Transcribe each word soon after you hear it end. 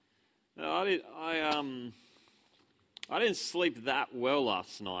No, I didn't sleep that well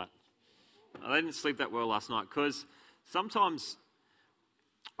last night. Because sometimes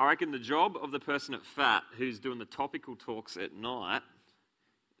I reckon the job of the person at PHAT who's doing the topical talks at night.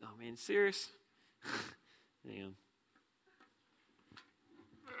 Oh man, serious? Hang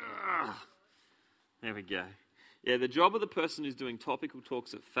on. There we go. Yeah, the job of the person who's doing topical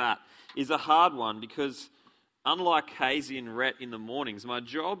talks at PHAT is a hard one because unlike Hazy and Rhett in the mornings, my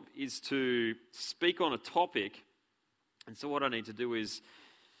job is to speak on a topic. And so what I need to do is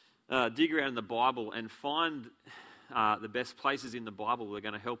dig around in the Bible and find the best places in the Bible that are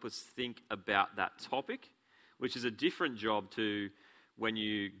going to help us think about that topic, which is a different job to when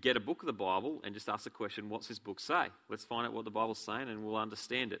you get a book of the Bible and just ask the question, what's this book say? Let's find out what the Bible's saying and we'll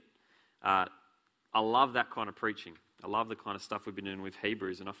understand it. I love that kind of preaching. I love the kind of stuff we've been doing with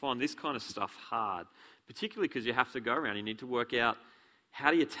Hebrews, and I find this kind of stuff hard, particularly because you have to go around. You need to work out how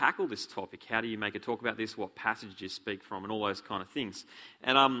do you tackle this topic? How do you make a talk about this? What passage do you speak from? And all those kind of things.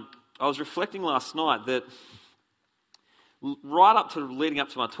 And I was reflecting last night that right up to leading up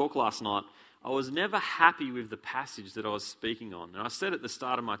to my talk last night, I was never happy with the passage that I was speaking on. And I said at the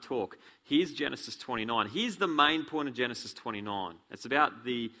start of my talk, here's Genesis 29. Here's the main point of Genesis 29. It's about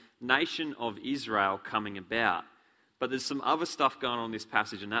the nation of Israel coming about. But there's some other stuff going on in this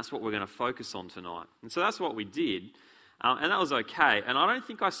passage, and that's what we're going to focus on tonight. And so that's what we did, and that was okay. And I don't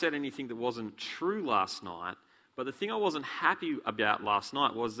think I said anything that wasn't true last night, but the thing I wasn't happy about last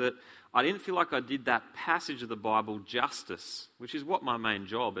night was that I didn't feel like I did that passage of the Bible justice, which is what my main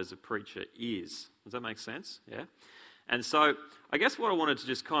job as a preacher is. Does that make sense? Yeah? And so I guess what I wanted to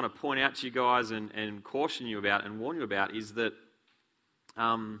just kind of point out to you guys and caution you about and warn you about is that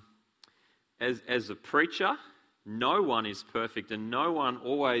as a preacher, no one is perfect and no one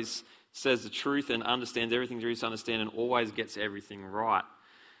always says the truth and understands everything there is to understand and always gets everything right.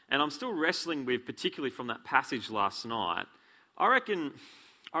 And I'm still wrestling with, particularly from that passage last night, I reckon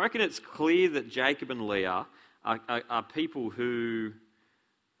it's clear that Jacob and Leah are people who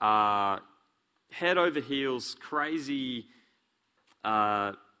are head over heels, crazy,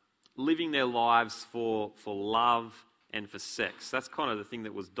 living their lives for love and for sex. That's kind of the thing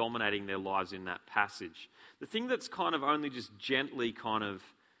that was dominating their lives in that passage. The thing that's kind of only just gently kind of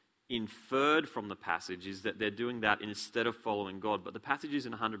inferred from the passage is that they're doing that instead of following God, but the passage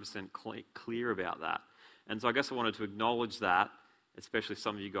isn't 100% clear about that. And so I guess I wanted to acknowledge that, especially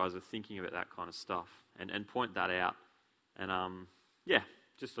some of you guys are thinking about that kind of stuff, and point that out. And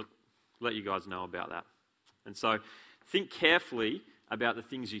just to let you guys know about that. And so think carefully about the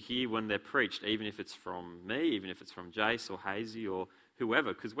things you hear when they're preached, even if it's from me, even if it's from Jace or Hazy or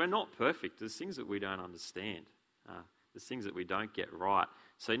whoever, because we're not perfect. There's things that we don't understand. There's things that we don't get right.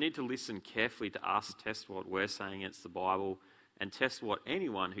 So you need to listen carefully to us, test what we're saying against the Bible, and test what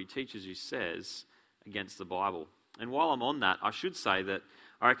anyone who teaches you says against the Bible. And while I'm on that, I should say that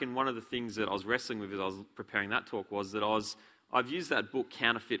I reckon one of the things that I was wrestling with as I was preparing that talk was that I've used that book,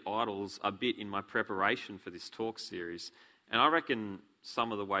 Counterfeit Idols, a bit in my preparation for this talk series. And I reckon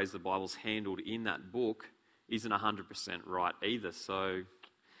some of the ways the Bible's handled in that book isn't 100% right either. So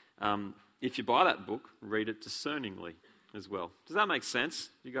if you buy that book, read it discerningly as well. Does that make sense?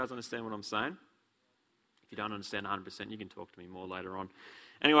 You guys understand what I'm saying? If you don't understand 100%, you can talk to me more later on.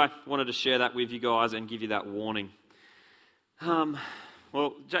 Anyway, wanted to share that with you guys and give you that warning.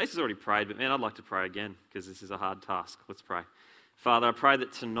 Well, Jason's already prayed, but man, I'd like to pray again because this is a hard task. Let's pray. Father, I pray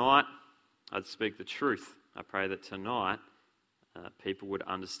that tonight I'd speak the truth. I pray that tonight people would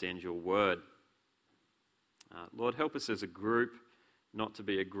understand your word. Lord, help us as a group not to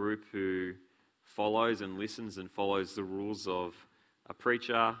be a group who follows and listens and follows the rules of a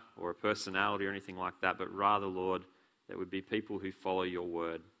preacher or a personality or anything like that, but rather, Lord, that would be people who follow your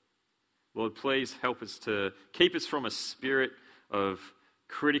word. Lord, please help us to keep us from a spirit of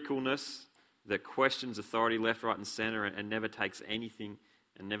criticalness that questions authority left, right and centre and never takes anything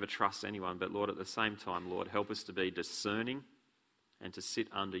and never trusts anyone. But Lord, at the same time, Lord, help us to be discerning and to sit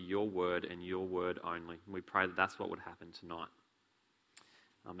under your word and your word only. And we pray that that's what would happen tonight.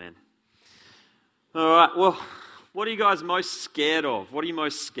 Amen. All right, well, what are you guys most scared of? What are you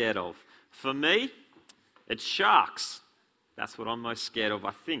most scared of? For me, it's sharks. That's what I'm most scared of,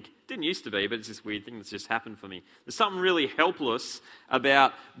 I think. It didn't used to be, but it's this weird thing that's just happened for me. There's something really helpless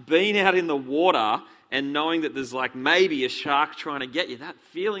about being out in the water and knowing that there's like maybe a shark trying to get you. That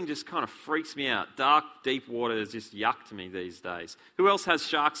feeling just kind of freaks me out. Dark, deep water is just yuck to me these days. Who else has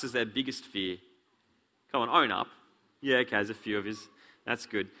sharks as their biggest fear? Come on, own up. Yeah, okay, there's a few of you. That's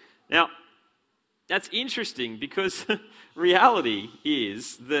good. Now, that's interesting because reality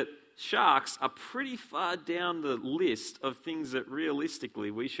is that sharks are pretty far down the list of things that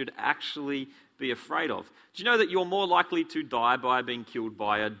realistically we should actually be afraid of. Do you know that you're more likely to die by being killed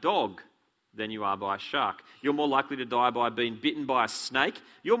by a dog than you are by a shark? You're more likely to die by being bitten by a snake.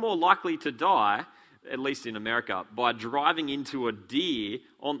 You're more likely to die, at least in America, by driving into a deer,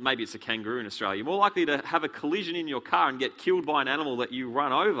 maybe it's a kangaroo in Australia. You're more likely to have a collision in your car and get killed by an animal that you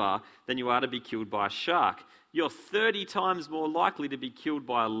run over than you are to be killed by a shark. You're 30 times more likely to be killed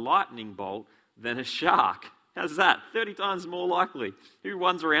by a lightning bolt than a shark. How's that? 30 times more likely. Who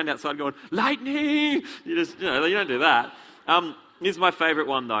runs around outside going, lightning? You don't do that. Here's my favourite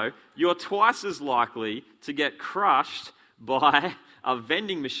one though. You're twice as likely to get crushed by a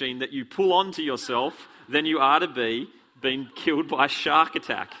vending machine that you pull onto yourself than you are to be being killed by a shark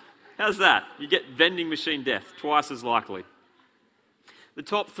attack. How's that? You get vending machine death, twice as likely. The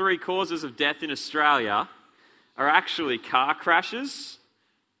top 3 causes of death in Australia are actually car crashes,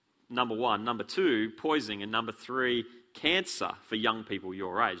 number 1, number 2, poisoning, and number 3, cancer for young people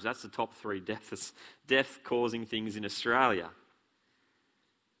your age. That's the top 3 death-causing things in Australia.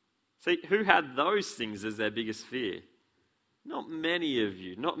 See, who had those things as their biggest fear? Not many of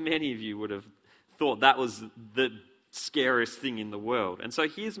you. Not many of you would have thought that was the scariest thing in the world. And so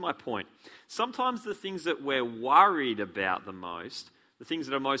here's my point. Sometimes the things that we're worried about the most, the things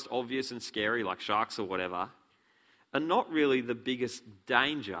that are most obvious and scary, like sharks or whatever, are not really the biggest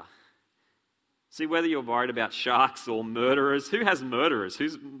danger. See, whether you're worried about sharks or murderers, who has murderers?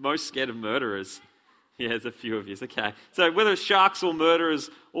 Who's most scared of murderers? Yeah, there's a few of you. Okay. So whether it's sharks or murderers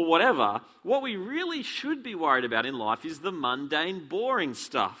or whatever, what we really should be worried about in life is the mundane, boring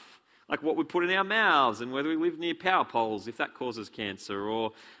stuff. Like what we put in our mouths and whether we live near power poles, if that causes cancer,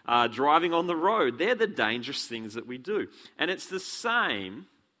 or driving on the road. They're the dangerous things that we do. And it's the same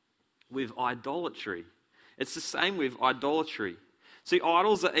with idolatry. It's the same with idolatry. See,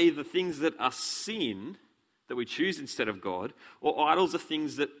 idols are either things that are sin, that we choose instead of God, or idols are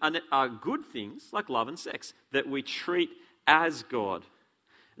things that are good things, like love and sex, that we treat as God.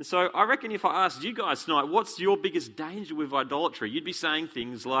 And so I reckon if I asked you guys tonight, what's your biggest danger with idolatry? You'd be saying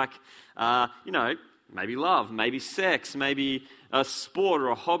things like, maybe love, maybe sex, maybe a sport or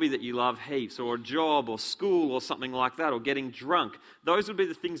a hobby that you love heaps, or a job or school or something like that, or getting drunk. Those would be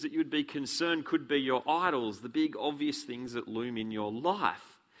the things that you'd be concerned could be your idols, the big obvious things that loom in your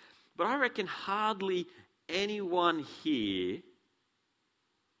life. But I reckon hardly anyone here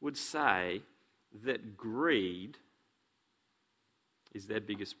would say that greed is their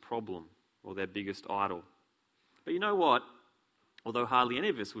biggest problem or their biggest idol. But you know what? Although hardly any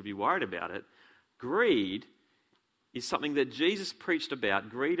of us would be worried about it, greed is something that Jesus preached about,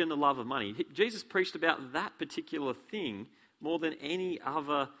 greed and the love of money. Jesus preached about that particular thing more than any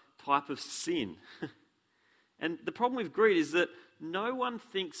other type of sin. And the problem with greed is that no one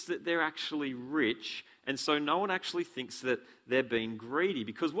thinks that they're actually rich, and so no one actually thinks that they're being greedy,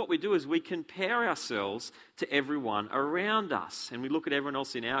 because what we do is we compare ourselves to everyone around us, and we look at everyone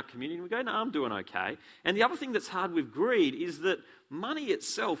else in our community and we go, no, I'm doing okay. And the other thing that's hard with greed is that money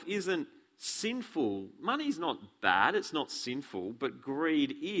itself isn't sinful. Money's not bad, it's not sinful, but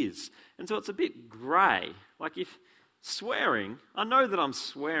greed is. And so it's a bit grey. Like if swearing, I know that I'm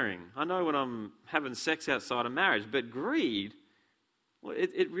swearing. I know when I'm having sex outside of marriage, but greed, well,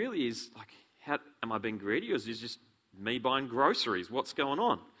 it really is like, how am I being greedy, or is this just me buying groceries? What's going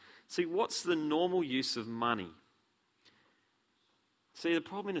on? See, what's the normal use of money? See, the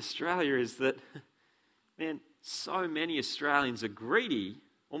problem in Australia is that, man, so many Australians are greedy.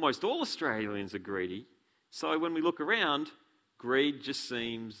 Almost all Australians are greedy. So when we look around, greed just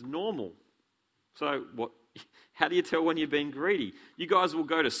seems normal. So how do you tell when you're being greedy? You guys will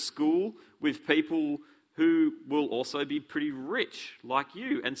go to school with people who will also be pretty rich like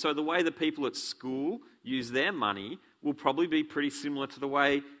you. And so the way the people at school use their money will probably be pretty similar to the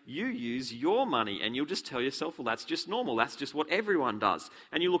way you use your money. And you'll just tell yourself, well, that's just normal. That's just what everyone does.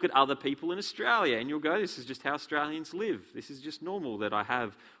 And you look at other people in Australia and you'll go, this is just how Australians live. This is just normal that I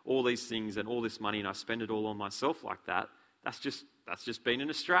have all these things and all this money and I spend it all on myself like that. That's just being an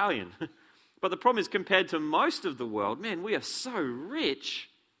Australian. But the problem is, compared to most of the world, man, we are so rich.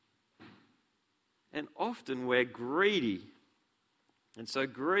 And often we're greedy. And so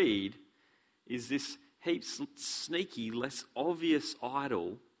greed is this heaps sneaky, less obvious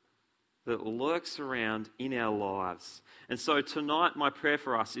idol that lurks around in our lives. And so tonight, my prayer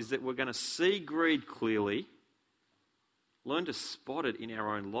for us is that we're going to see greed clearly, learn to spot it in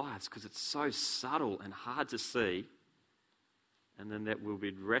our own lives because it's so subtle and hard to see, and then that we'll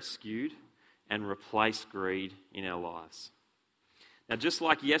be rescued and replace greed in our lives. Now, just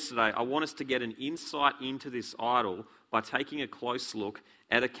like yesterday, I want us to get an insight into this idol by taking a close look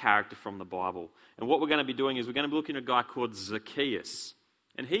at a character from the Bible. And what we're going to be doing is we're going to be looking at a guy called Zacchaeus.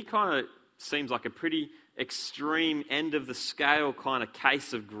 And he kind of seems like a pretty extreme end of the scale kind of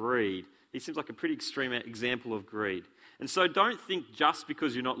case of greed. He seems like a pretty extreme example of greed. And so don't think just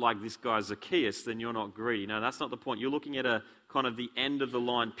because you're not like this guy Zacchaeus, then you're not greedy. No, that's not the point. You're looking at a kind of the end of the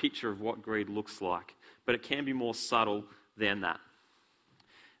line picture of what greed looks like. But it can be more subtle than that.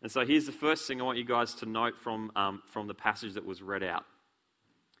 And so here's the first thing I want you guys to note from the passage that was read out.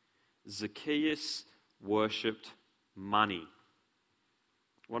 Zacchaeus worshipped money.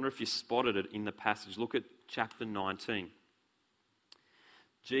 I wonder if you spotted it in the passage. Look at chapter 19.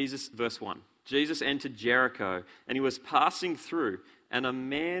 Verse 1. Jesus entered Jericho, and he was passing through, and a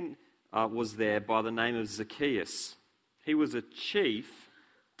man was there by the name of Zacchaeus. He was a chief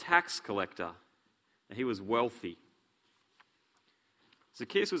tax collector, and he was wealthy.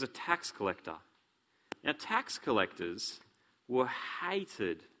 Zacchaeus was a tax collector. Now, tax collectors were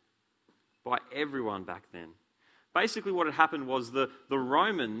hated by everyone back then. Basically, what had happened was the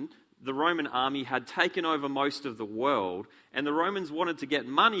Roman army had taken over most of the world, and the Romans wanted to get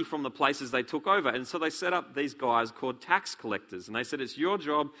money from the places they took over. And so they set up these guys called tax collectors. And they said, it's your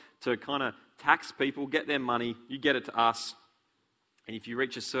job to kind of tax people, get their money, you get it to us. And if you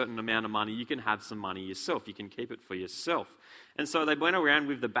reach a certain amount of money, you can have some money yourself. You can keep it for yourself. And so they went around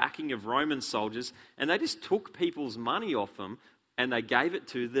with the backing of Roman soldiers, and they just took people's money off them, and they gave it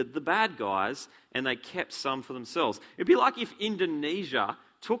to the bad guys, and they kept some for themselves. It'd be like if Indonesia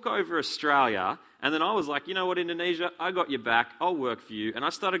took over Australia, and then I was like, you know what, Indonesia, I got your back, I'll work for you. And I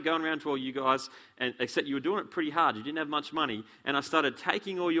started going around to all you guys, and except you were doing it pretty hard, you didn't have much money, and I started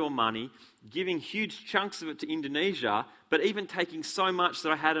taking all your money, giving huge chunks of it to Indonesia, but even taking so much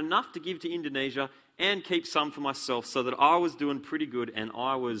that I had enough to give to Indonesia and keep some for myself, so that I was doing pretty good and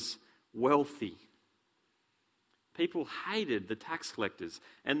I was wealthy. People hated the tax collectors,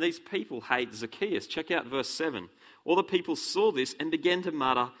 and these people hate Zacchaeus. Check out verse 7. All the people saw this and began to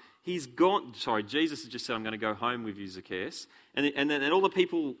mutter, he's gone. Sorry, Jesus has just said, I'm going to go home with you, Zacchaeus. And then all the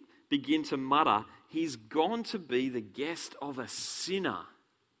people begin to mutter, he's gone to be the guest of a sinner.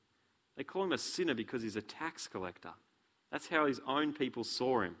 They call him a sinner because he's a tax collector. That's how his own people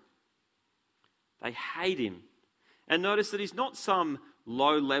saw him. They hate him. And notice that he's not some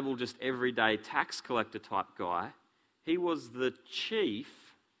low-level, just everyday tax collector type guy. He was the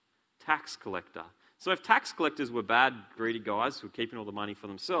chief tax collector. So if tax collectors were bad, greedy guys who were keeping all the money for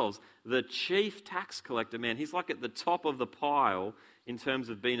themselves, the chief tax collector, man, he's like at the top of the pile in terms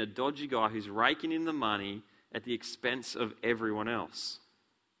of being a dodgy guy who's raking in the money at the expense of everyone else.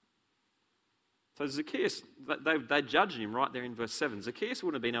 So Zacchaeus, they're judging him right there in verse 7. Zacchaeus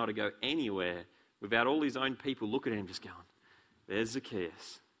wouldn't have been able to go anywhere without all his own people looking at him just going, there's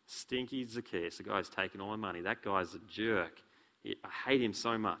Zacchaeus. Stinky Zacchaeus. The guy's taking all my money. That guy's a jerk. I hate him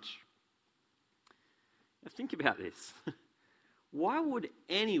so much. Now think about this. Why would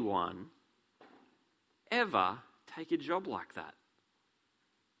anyone ever take a job like that?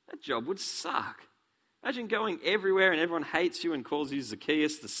 That job would suck. Imagine going everywhere and everyone hates you and calls you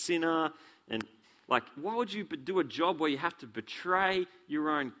Zacchaeus the sinner. And why would you do a job where you have to betray your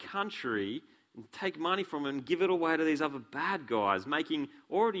own country and take money from them and give it away to these other bad guys, making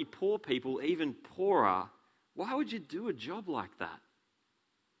already poor people even poorer? Why would you do a job like that?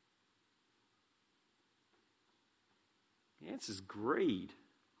 The answer is greed.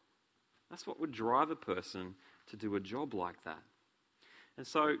 That's what would drive a person to do a job like that. And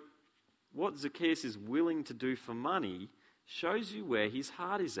so what Zacchaeus is willing to do for money shows you where his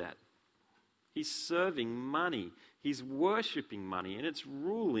heart is at. He's serving money. He's worshipping money, and it's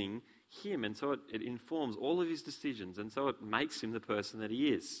ruling him. And so it informs all of his decisions, and so it makes him the person that he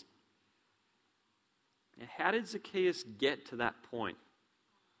is. Now, how did Zacchaeus get to that point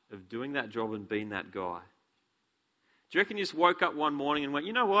of doing that job and being that guy? Do you reckon he just woke up one morning and went,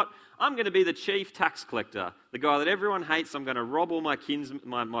 you know what? I'm going to be the chief tax collector, the guy that everyone hates. I'm going to rob all my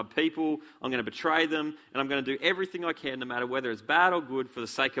people. I'm going to betray them, and I'm going to do everything I can, no matter whether it's bad or good, for the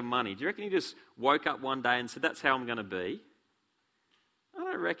sake of money. Do you reckon he just woke up one day and said, that's how I'm going to be? I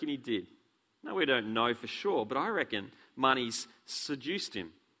don't reckon he did. No, we don't know for sure, but I reckon money's seduced him.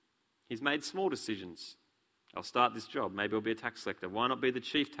 He's made small decisions. I'll start this job. Maybe I'll be a tax collector. Why not be the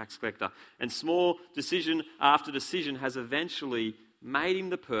chief tax collector? And small decision after decision has eventually made him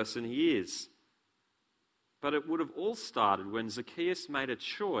the person he is. But it would have all started when Zacchaeus made a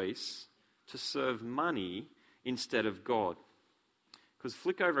choice to serve money instead of God. Because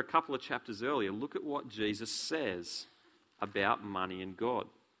flick over a couple of chapters earlier, look at what Jesus says about money and God.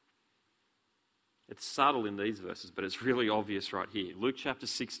 It's subtle in these verses, but it's really obvious right here. Luke chapter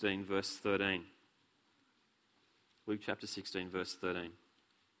 16, verse 13. Luke chapter 16, verse 13.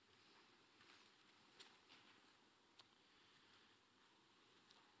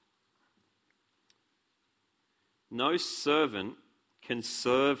 No servant can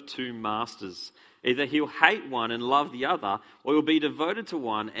serve two masters. Either he'll hate one and love the other, or he'll be devoted to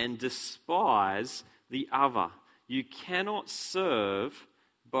one and despise the other. You cannot serve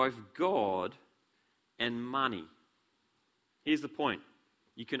both God and money. Here's the point.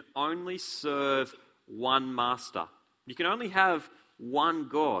 You can only serve one master. You can only have one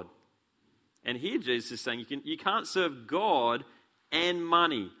God. And here Jesus is saying you can't serve God and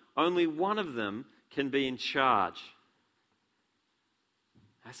money. Only one of them can be in charge.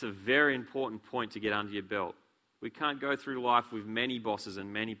 That's a very important point to get under your belt. We can't go through life with many bosses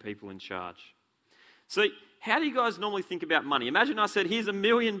and many people in charge. So, how do you guys normally think about money? Imagine I said, here's $1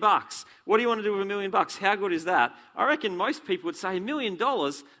 million. What do you want to do with $1 million? How good is that? I reckon most people would say $1 million,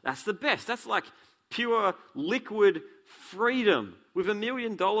 that's the best. That's like pure liquid freedom. With $1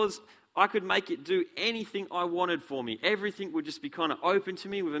 million, I could make it do anything I wanted for me. Everything would just be kind of open to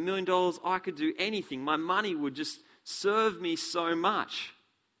me. With $1 million, I could do anything. My money would just serve me so much.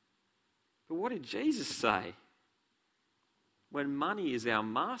 But what did Jesus say? When money is our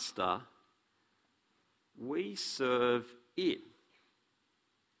master, we serve it.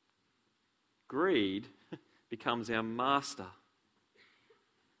 Greed becomes our master.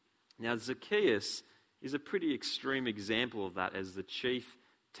 Now, Zacchaeus is a pretty extreme example of that as the chief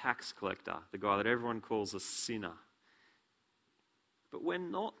tax collector, the guy that everyone calls a sinner. But we're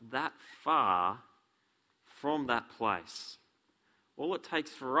not that far from that place. All it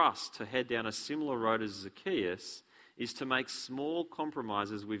takes for us to head down a similar road as Zacchaeus is to make small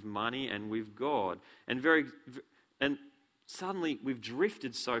compromises with money and with God. And suddenly we've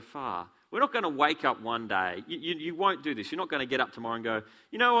drifted so far. We're not going to wake up one day. You won't do this. You're not going to get up tomorrow and go,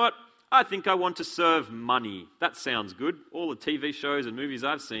 you know what? I think I want to serve money. That sounds good. All the TV shows and movies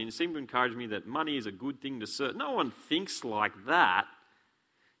I've seen seem to encourage me that money is a good thing to serve. No one thinks like that.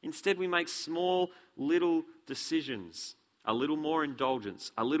 Instead, we make small little decisions. A little more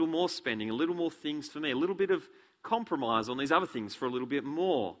indulgence, a little more spending, a little more things for me, a little bit of compromise on these other things for a little bit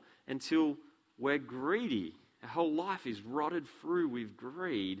more until we're greedy. Our whole life is rotted through with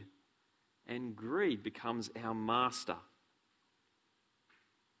greed, and greed becomes our master.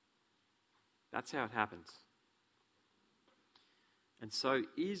 That's how it happens. And so,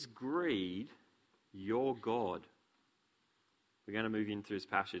 is greed your God? We're going to move into this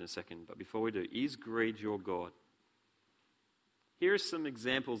passage in a second, but before we do, is greed your God? Here are some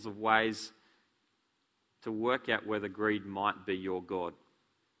examples of ways to work out whether greed might be your God.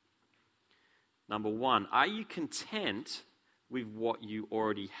 Number one, are you content with what you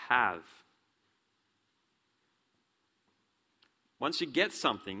already have? Once you get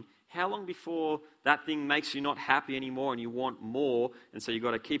something, how long before that thing makes you not happy anymore and you want more, and so you've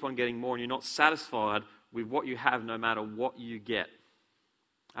got to keep on getting more and you're not satisfied with what you have no matter what you get?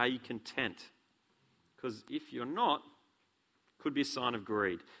 Are you content? Because if you're not, could be a sign of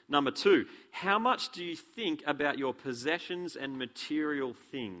greed. Number two, how much do you think about your possessions and material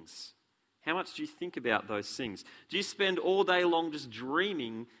things? How much do you think about those things? Do you spend all day long just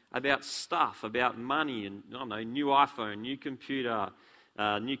dreaming about stuff, about money and, I don't know, new iPhone, new computer,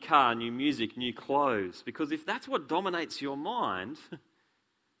 new car, new music, new clothes? Because if that's what dominates your mind,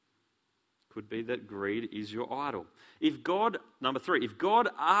 could be that greed is your idol. Number three, if God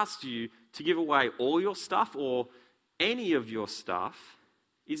asked you to give away all your stuff or any of your stuff,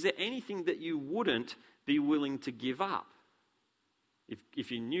 is there anything that you wouldn't be willing to give up?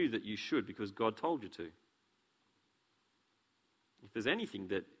 If you knew that you should because God told you to. If there's anything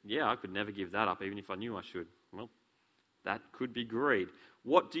that, I could never give that up even if I knew I should, well, that could be greed.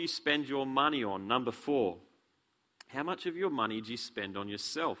 What do you spend your money on? Number four, how much of your money do you spend on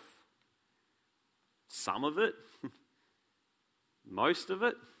yourself? Some of it? Most of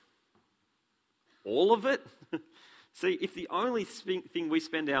it? All of it? See, if the only thing we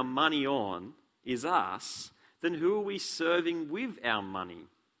spend our money on is us, then who are we serving with our money?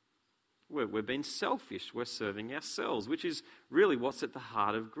 We're being selfish. We're serving ourselves, which is really what's at the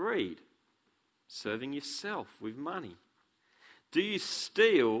heart of greed. Serving yourself with money. Do you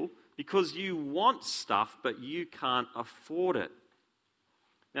steal because you want stuff but you can't afford it?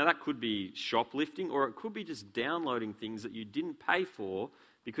 Now that could be shoplifting, or it could be just downloading things that you didn't pay for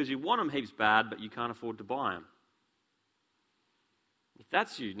because you want them heaps bad but you can't afford to buy them. If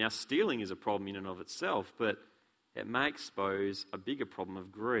that's you, now stealing is a problem in and of itself, but it may expose a bigger problem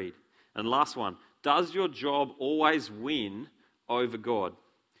of greed. And last one, does your job always win over God?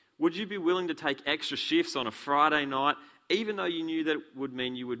 Would you be willing to take extra shifts on a Friday night, even though you knew that it would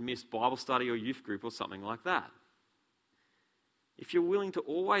mean you would miss Bible study or youth group or something like that? if you're willing to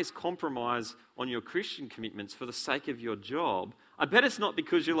always compromise on your Christian commitments for the sake of your job, I bet it's not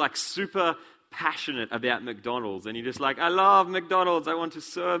because you're like super passionate about McDonald's and you're just like, I love McDonald's, I want to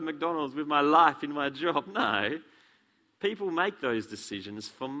serve McDonald's with my life in my job. No, people make those decisions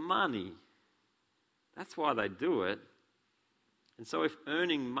for money. That's why they do it. And so if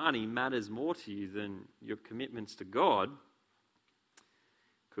earning money matters more to you than your commitments to God,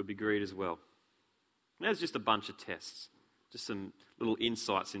 could be greed as well. And there's just a bunch of tests, just some little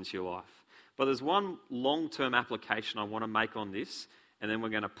insights into your life. But there's one long-term application I want to make on this, and then we're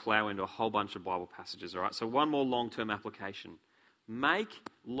going to plow into a whole bunch of Bible passages, all right? So one more long-term application. Make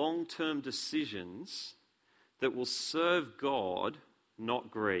long-term decisions that will serve God, not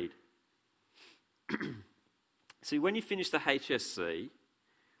greed. See, when you finish the HSC,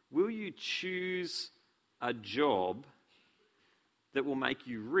 will you choose a job that will make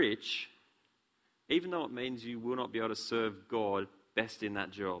you rich, even though it means you will not be able to serve God best in that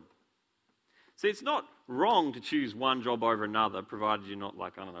job? See, it's not wrong to choose one job over another, provided you're not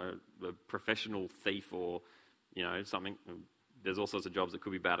like, I don't know, a professional thief or, you know, something. There's all sorts of jobs that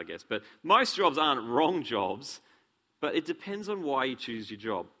could be bad, I guess. But most jobs aren't wrong jobs, but it depends on why you choose your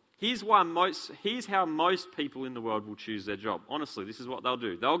job. Here's how most people in the world will choose their job. Honestly, this is what they'll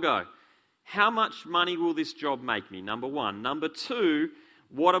do. They'll go, how much money will this job make me? Number one. Number two,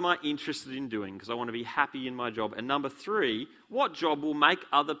 what am I interested in doing? Because I want to be happy in my job. And number three, what job will make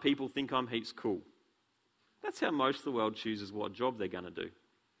other people think I'm heaps cool? That's how most of the world chooses what job they're going to do.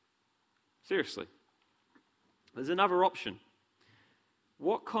 Seriously. There's another option.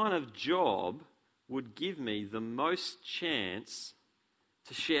 What kind of job would give me the most chance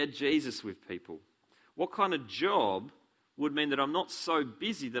to share Jesus with people? What kind of job would mean that I'm not so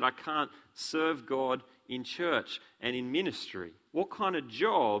busy that I can't serve God in church and in ministry? What kind of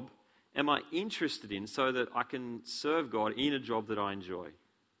job am I interested in so that I can serve God in a job that I enjoy?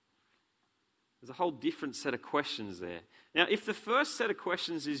 There's a whole different set of questions there. Now, if the first set of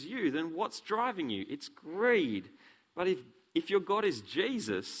questions is you, then what's driving you? It's greed. But if your God is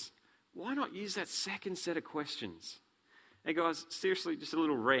Jesus, why not use that second set of questions? Hey guys, seriously, just a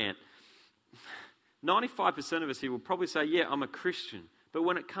little rant. 95% of us here will probably say, yeah, I'm a Christian. But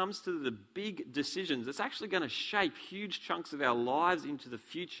when it comes to the big decisions, it's actually going to shape huge chunks of our lives into the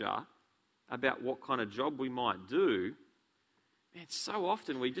future about what kind of job we might do. Man, so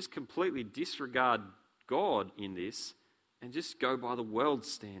often we just completely disregard God in this and just go by the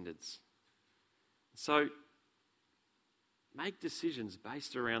world's standards. So make decisions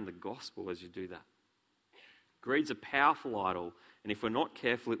based around the gospel as you do that. Greed's a powerful idol, and if we're not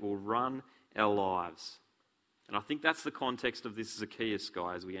careful, it will run our lives. And I think that's the context of this Zacchaeus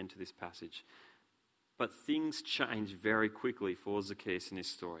guy as we enter this passage. But things change very quickly for Zacchaeus in this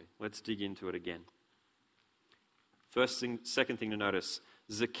story. Let's dig into it again. Second thing to notice,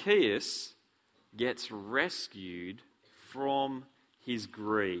 Zacchaeus gets rescued from his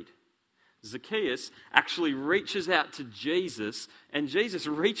greed. Zacchaeus actually reaches out to Jesus, and Jesus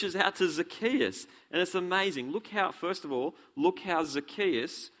reaches out to Zacchaeus. And it's amazing. Look how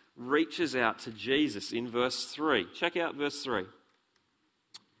Zacchaeus reaches out to Jesus in verse 3. Check out verse 3.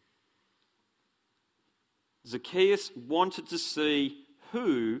 Zacchaeus wanted to see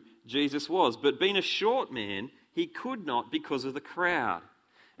who Jesus was, but being a short man, he could not because of the crowd.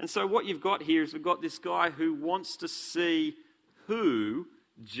 And so what you've got here is we've got this guy who wants to see who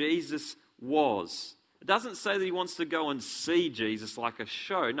Jesus was. It doesn't say that he wants to go and see Jesus like a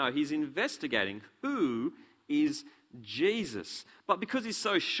show. No, he's investigating who is Jesus. But because he's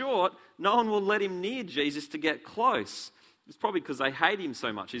so short, no one will let him near Jesus to get close. It's probably because they hate him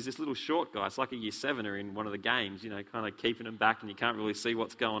so much. He's this little short guy. It's like a year 7er in one of the games, kind of keeping him back and you can't really see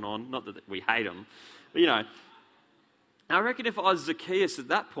what's going on. Not that we hate him, but I reckon if I was Zacchaeus at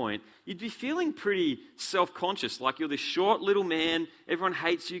that point, you'd be feeling pretty self-conscious, like you're this short little man, everyone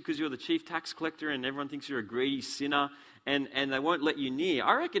hates you because you're the chief tax collector and everyone thinks you're a greedy sinner and they won't let you near.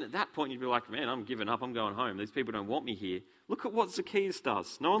 I reckon at that point you'd be like, man, I'm giving up, I'm going home. These people don't want me here. Look at what Zacchaeus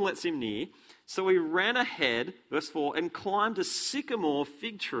does. No one lets him near. So he ran ahead, verse 4, and climbed a sycamore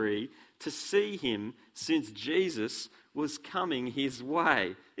fig tree to see him since Jesus was coming his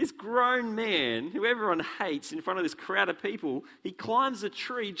way. This grown man, who everyone hates in front of this crowd of people, he climbs a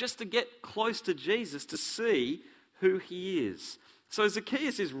tree just to get close to Jesus to see who he is. So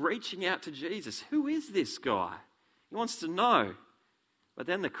Zacchaeus is reaching out to Jesus. Who is this guy? He wants to know. But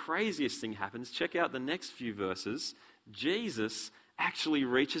then the craziest thing happens. Check out the next few verses. Jesus actually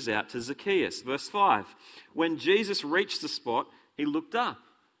reaches out to Zacchaeus. Verse 5. When Jesus reached the spot, he looked up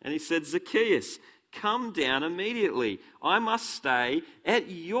and he said, Zacchaeus, come down immediately. I must stay at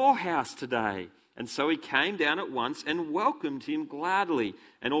your house today. And so he came down at once and welcomed him gladly.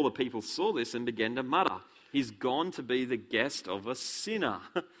 And all the people saw this and began to mutter, he's gone to be the guest of a sinner.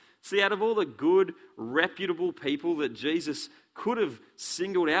 See, out of all the good, reputable people that Jesus could have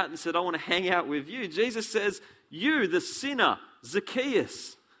singled out and said, I want to hang out with you, Jesus says, you, the sinner,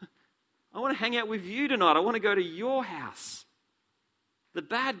 Zacchaeus, I want to hang out with you tonight. I want to go to your house. The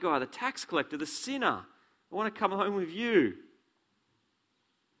bad guy, the tax collector, the sinner, I want to come home with you.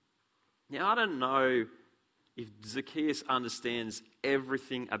 Now, I don't know if Zacchaeus understands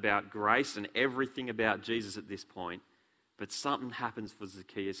everything about grace and everything about Jesus at this point, but something happens for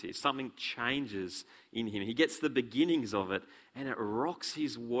Zacchaeus here. Something changes in him. He gets the beginnings of it, and it rocks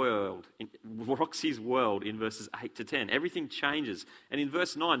his world in verses 8 to 10. Everything changes. And in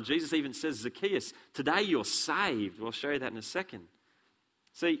verse 9, Jesus even says, Zacchaeus, today you're saved. Well, I'll show you that in a second.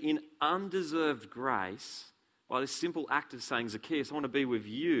 See, in undeserved grace, by this simple act of saying, Zacchaeus, I want to be with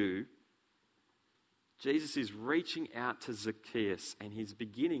you, Jesus is reaching out to Zacchaeus and he's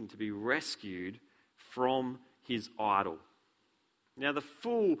beginning to be rescued from his idol. Now, the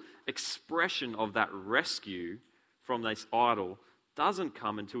full expression of that rescue from this idol doesn't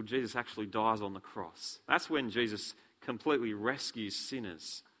come until Jesus actually dies on the cross. That's when Jesus completely rescues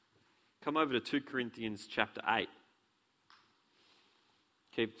sinners. Come over to 2 Corinthians chapter 8.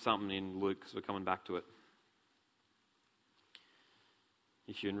 Keep something in Luke because we're coming back to it.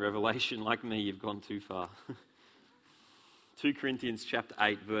 If you're in Revelation like me, you've gone too far. 2 Corinthians chapter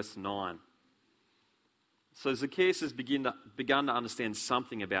 8, verse 9. So Zacchaeus has begun to understand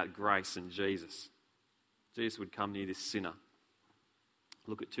something about grace and Jesus. Jesus would come near this sinner.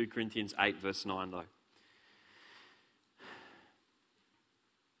 Look at 2 Corinthians 8, verse 9 though.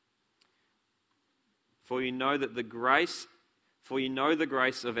 For you know the grace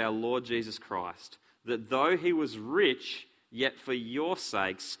of our Lord Jesus Christ, that though he was rich, yet for your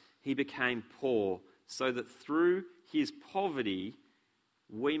sakes he became poor, so that through his poverty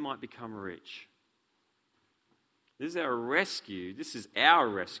we might become rich. This is our rescue. This is our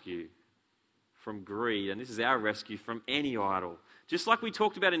rescue from greed, and this is our rescue from any idol. Just like we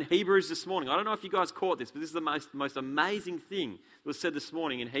talked about in Hebrews this morning. I don't know if you guys caught this, but this is the most amazing thing that was said this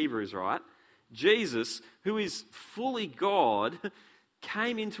morning in Hebrews, right? Jesus, who is fully God,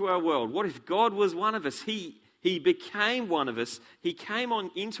 came into our world. What if God was one of us? He became one of us. He came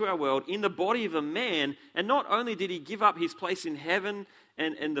into our world in the body of a man, and not only did he give up his place in heaven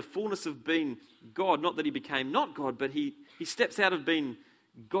and the fullness of being God, not that he became not God, but he steps out of being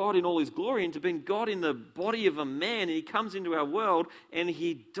God in all his glory into being God in the body of a man, and he comes into our world and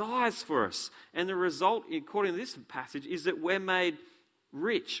he dies for us. And the result, according to this passage, is that we're made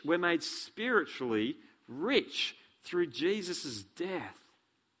rich. We're made spiritually rich through Jesus' death.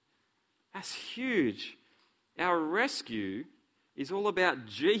 That's huge. Our rescue is all about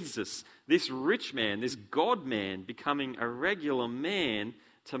Jesus, this rich man, this God man, becoming a regular man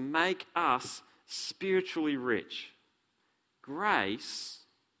to make us spiritually rich. Grace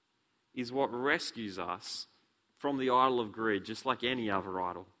is what rescues us from the idol of greed, just like any other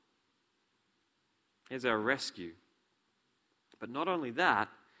idol. Here's our rescue. But not only that,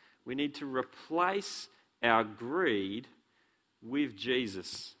 we need to replace our greed with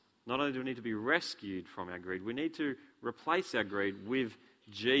Jesus. Not only do we need to be rescued from our greed, we need to replace our greed with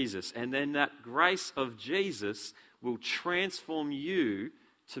Jesus. And then that grace of Jesus will transform you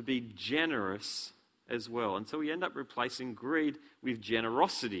to be generous as well. And so we end up replacing greed with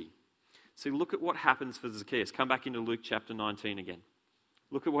generosity. So look at what happens for Zacchaeus. Come back into Luke chapter 19 again.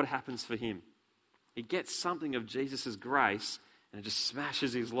 Look at what happens for him. He gets something of Jesus' grace and it just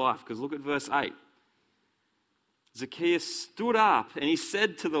smashes his life. Because look at verse 8. Zacchaeus stood up and he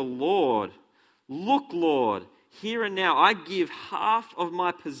said to the Lord, "Look, Lord, here and now I give half of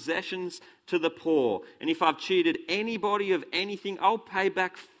my possessions to the poor. And if I've cheated anybody of anything, I'll pay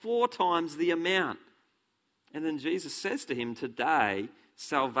back 4 times the amount." And then Jesus says to him, "Today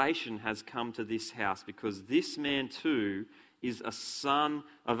salvation has come to this house, because this man too is a son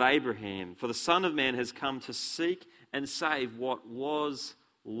of Abraham. For the Son of Man has come to seek and save what was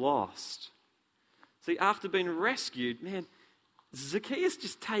lost." See, after being rescued, man, Zacchaeus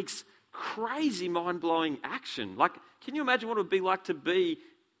just takes crazy, mind-blowing action. Like, can you imagine what it would be like to be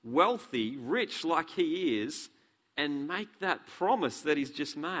wealthy, rich like he is, and make that promise that he's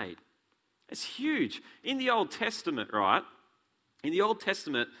just made? It's huge. In the Old Testament, right? In the Old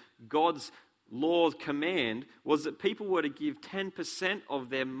Testament, God's law's command was that people were to give 10% of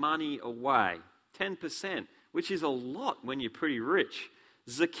their money away. 10%, which is a lot when you're pretty rich.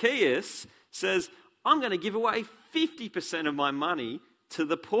 Zacchaeus says, "I'm going to give away 50% of my money to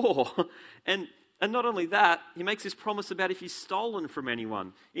the poor." And And not only that, he makes this promise about if he's stolen from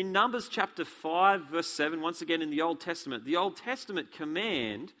anyone. In Numbers chapter 5, verse 7, once again in the Old Testament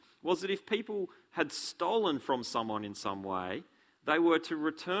command was that if people had stolen from someone in some way, they were to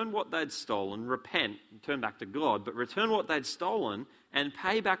return what they'd stolen, repent, and turn back to God, but return what they'd stolen and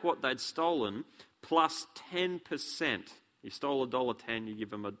pay back what they'd stolen plus 10%. You stole $1.10, you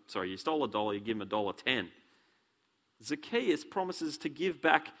give him you stole $1, you give him $1.10. Zacchaeus promises to give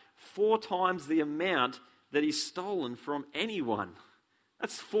back 4 times the amount that he's stolen from anyone.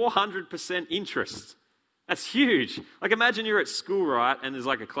 That's 400% interest. That's huge. Like, imagine you're at school, right, and there's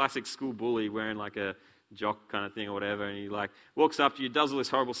like a classic school bully wearing like a jock kind of thing or whatever, and he like walks up to you, does all this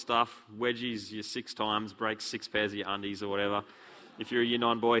horrible stuff, wedgies you 6 times, breaks 6 pairs of your undies or whatever, if you're a Year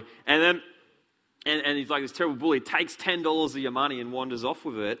 9 boy, and then and he's like this terrible bully, takes $10 of your money and wanders off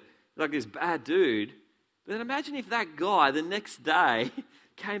with it, like this bad dude. But then imagine if that guy the next day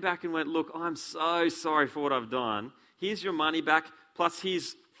came back and went, look, I'm so sorry for what I've done. Here's your money back, plus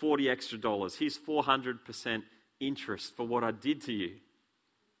here's $40 extra. Here's 400% interest for what I did to you.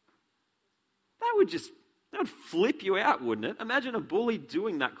 That would flip you out, wouldn't it? Imagine a bully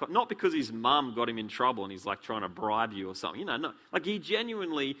doing that, not because his mum got him in trouble and he's like trying to bribe you or something. No. Like, he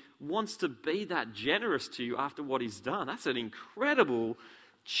genuinely wants to be that generous to you after what he's done. That's an incredible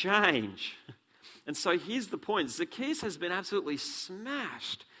change. And so here's the point. Zacchaeus has been absolutely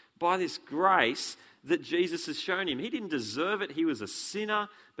smashed by this grace that Jesus has shown him. He didn't deserve it. He was a sinner,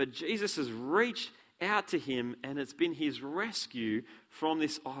 but Jesus has reached out to him, and it's been his rescue from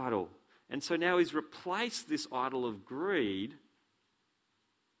this idol. And so now he's replaced this idol of greed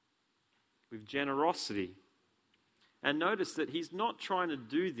with generosity. And notice that he's not trying to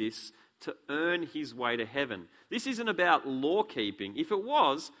do this to earn his way to heaven. This isn't about law keeping. If it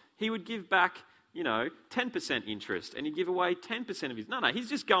was, he would give back 10% interest, and he'd give away 10% of his... No, he's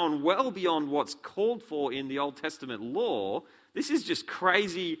just going well beyond what's called for in the Old Testament law. This is just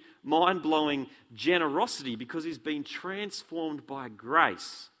crazy, mind-blowing generosity because he's been transformed by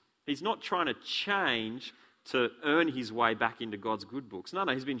grace. He's not trying to change to earn his way back into God's good books. No,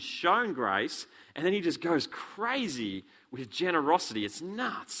 he's been shown grace, and then he just goes crazy with generosity. It's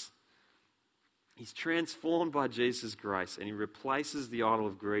nuts. He's transformed by Jesus' grace, and he replaces the idol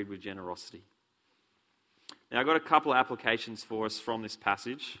of greed with generosity. Now, I've got a couple of applications for us from this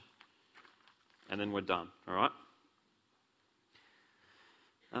passage, and then we're done, all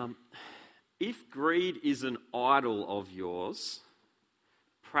right? If greed is an idol of yours,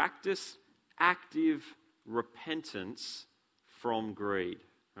 practice active repentance from greed,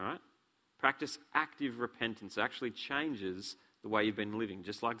 all right? Practice active repentance. It actually changes the way you've been living,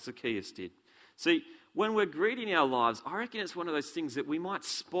 just like Zacchaeus did. See, when we're greedy in our lives, I reckon it's one of those things that we might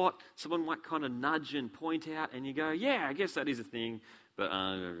spot, someone might kind of nudge and point out, and you go, yeah, I guess that is a thing, but...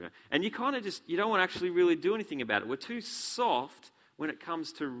 And you kind of you don't want to actually really do anything about it. We're too soft when it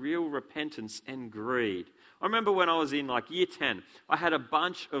comes to real repentance and greed. I remember when I was in Year 10, I had a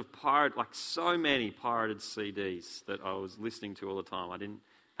bunch of so many pirated CDs that I was listening to all the time. I didn't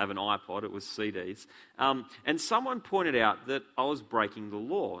have an iPod, it was CDs. And someone pointed out that I was breaking the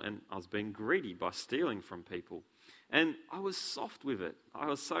law and I was being greedy by stealing from people. And I was soft with it. I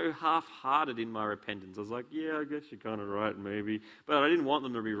was so half-hearted in my repentance. I was like, yeah, I guess you're kind of right, maybe. But I didn't want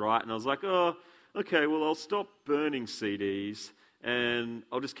them to be right. And I was like, oh, okay, well, I'll stop burning CDs and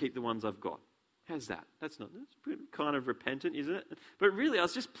I'll just keep the ones I've got. How's that? That's kind of repentant, isn't it? But really, I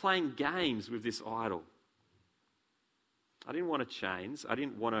was just playing games with this idol. I didn't want to change. I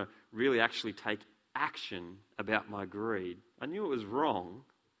didn't want to really actually take action about my greed. I knew it was wrong,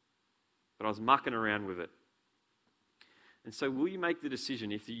 but I was mucking around with it. And so will you make the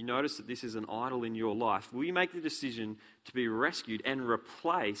decision, if you notice that this is an idol in your life, will you make the decision to be rescued and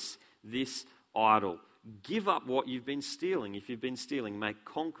replace this idol? Give up what you've been stealing. If you've been stealing, make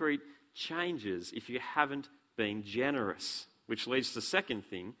concrete changes if you haven't been generous. Which leads to the second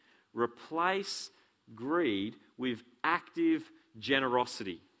thing, replace greed with active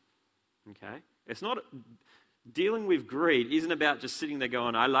generosity. Okay? It's not... Dealing with greed isn't about just sitting there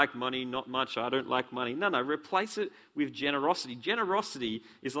going, I like money, not much, I don't like money. No, replace it with generosity. Generosity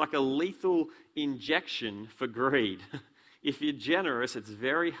is like a lethal injection for greed. If you're generous, it's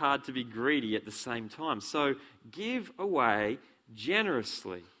very hard to be greedy at the same time. So give away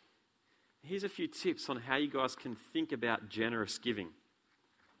generously. Here's a few tips on how you guys can think about generous giving.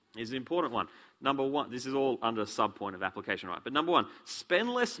 Here's an important one. Number one, this is all under a sub-point of application, right? But number one, spend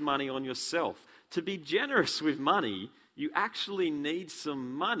less money on yourself. To be generous with money, you actually need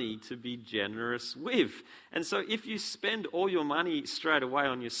some money to be generous with. And so if you spend all your money straight away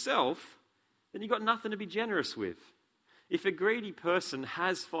on yourself, then you've got nothing to be generous with. If a greedy person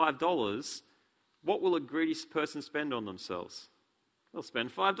has $5, What will a greedy person spend on themselves? They'll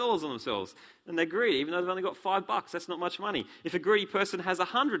spend $5 on themselves. And they're greedy, even though they've only got $5. That's not much money. If a greedy person has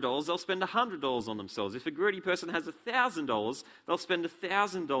 $100, they'll spend $100 on themselves. If a greedy person has $1,000, they'll spend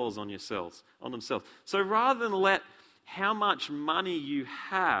 $1,000 on themselves. So rather than let how much money you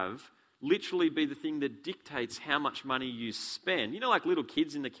have literally be the thing that dictates how much money you spend. You know, like little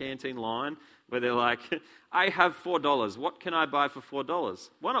kids in the canteen line where they're like, I have $4. What can I buy for $4?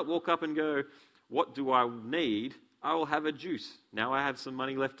 Why not walk up and go, what do I need? I will have a juice. Now I have some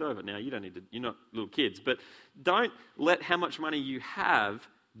money left over. Now you don't need to, you're not little kids, but don't let how much money you have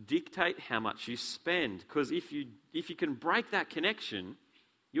dictate how much you spend. Because if you can break that connection,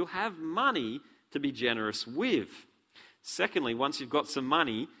 you'll have money to be generous with. Secondly, once you've got some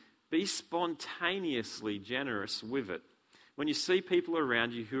money, be spontaneously generous with it. When you see people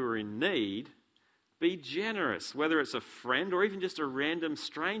around you who are in need, be generous, whether it's a friend or even just a random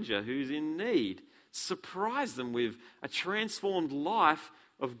stranger who's in need. Surprise them with a transformed life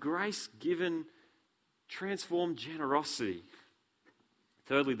of grace-given, transformed generosity.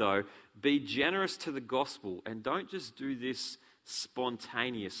 Thirdly, though, be generous to the gospel and don't just do this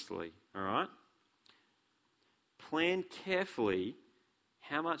spontaneously, all right? Plan carefully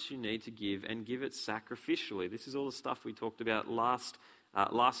how much you need to give and give it sacrificially. This is all the stuff we talked about last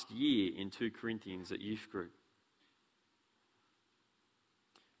year in 2 Corinthians at youth group.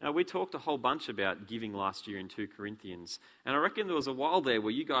 Now, we talked a whole bunch about giving last year in 2 Corinthians, and I reckon there was a while there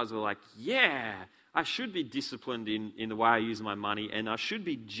where you guys were like, yeah, I should be disciplined in the way I use my money, and I should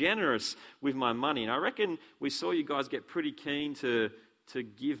be generous with my money. And I reckon we saw you guys get pretty keen to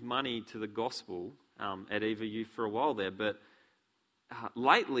give money to the gospel at Eva Youth for a while there, but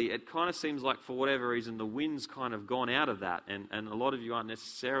lately it kind of seems like for whatever reason the wind's kind of gone out of that, and a lot of you aren't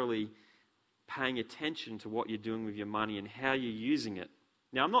necessarily paying attention to what you're doing with your money and how you're using it.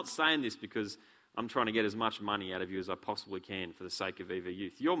 Now, I'm not saying this because I'm trying to get as much money out of you as I possibly can for the sake of Eva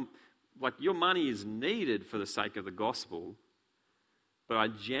Youth. Your money is needed for the sake of the gospel, but I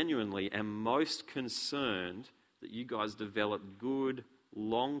genuinely am most concerned that you guys develop good,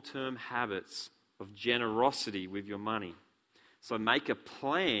 long-term habits of generosity with your money. So make a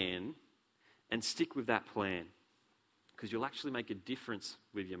plan and stick with that plan, because you'll actually make a difference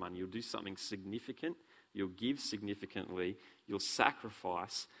with your money. You'll do something significant. You'll give significantly, you'll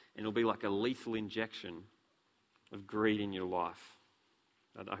sacrifice, and it'll be like a lethal injection of greed in your life.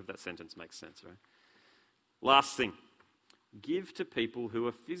 I hope that sentence makes sense, right? Last thing, give to people who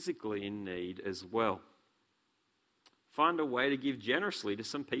are physically in need as well. Find a way to give generously to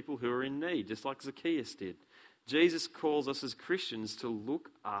some people who are in need, just like Zacchaeus did. Jesus calls us as Christians to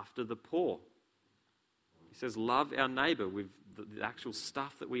look after the poor. He says, love our neighbour with the actual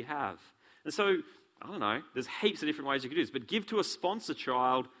stuff that we have. And so, I don't know, there's heaps of different ways you could do this, but give to a sponsor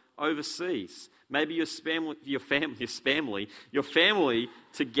child overseas. Maybe your family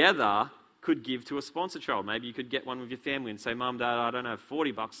together could give to a sponsor child. Maybe you could get one with your family and say, Mum, Dad, I don't have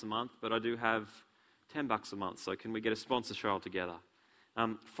 $40 a month, but I do have $10 a month, so can we get a sponsor child together?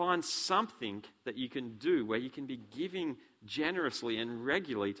 Find something that you can do where you can be giving generously and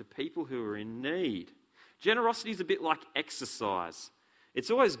regularly to people who are in need. Generosity is a bit like exercise. It's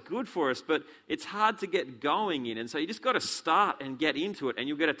always good for us, but it's hard to get going in. And so you just got to start and get into it, and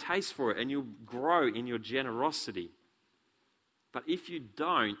you'll get a taste for it, and you'll grow in your generosity. But if you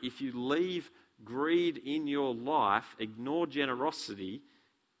don't, if you leave greed in your life, ignore generosity,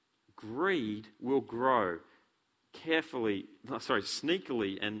 greed will grow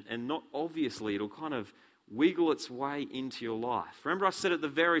sneakily and not obviously. It'll kind of wiggle its way into your life. Remember I said at the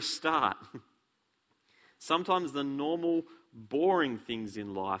very start, sometimes the normal, boring things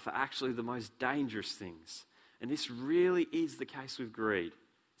in life are actually the most dangerous things. And this really is the case with greed.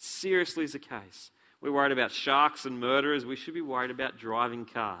 Seriously is the case. We're worried about sharks and murderers. We should be worried about driving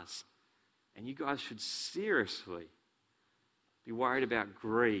cars. And you guys should seriously be worried about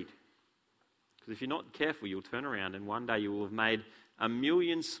greed. Because if you're not careful, you'll turn around and one day you will have made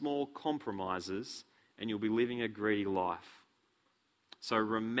 1,000,000 small compromises and you'll be living a greedy life. So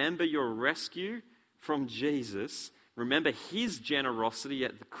remember your rescue from Jesus. Remember his generosity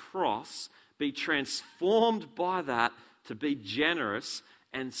at the cross. Be transformed by that to be generous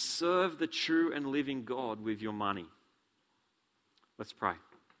and serve the true and living God with your money. Let's pray.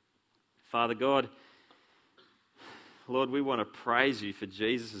 Father God, Lord, we want to praise you for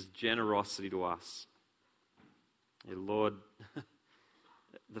Jesus' generosity to us. Yeah, Lord,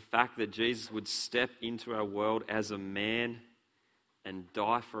 the fact that Jesus would step into our world as a man and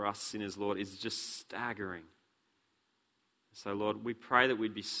die for us sinners, Lord, is just staggering. So, Lord, we pray that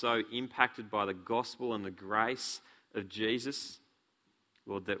we'd be so impacted by the gospel and the grace of Jesus,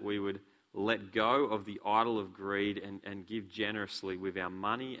 Lord, that we would let go of the idol of greed and give generously with our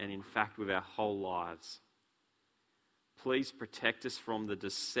money and, in fact, with our whole lives. Please protect us from the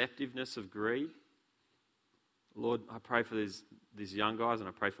deceptiveness of greed. Lord, I pray for these young guys, and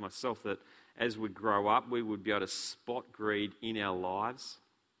I pray for myself that as we grow up, we would be able to spot greed in our lives.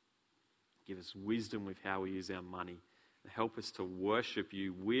 Give us wisdom with how we use our money. And help us to worship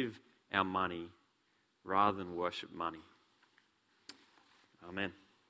you with our money rather than worship money. Amen.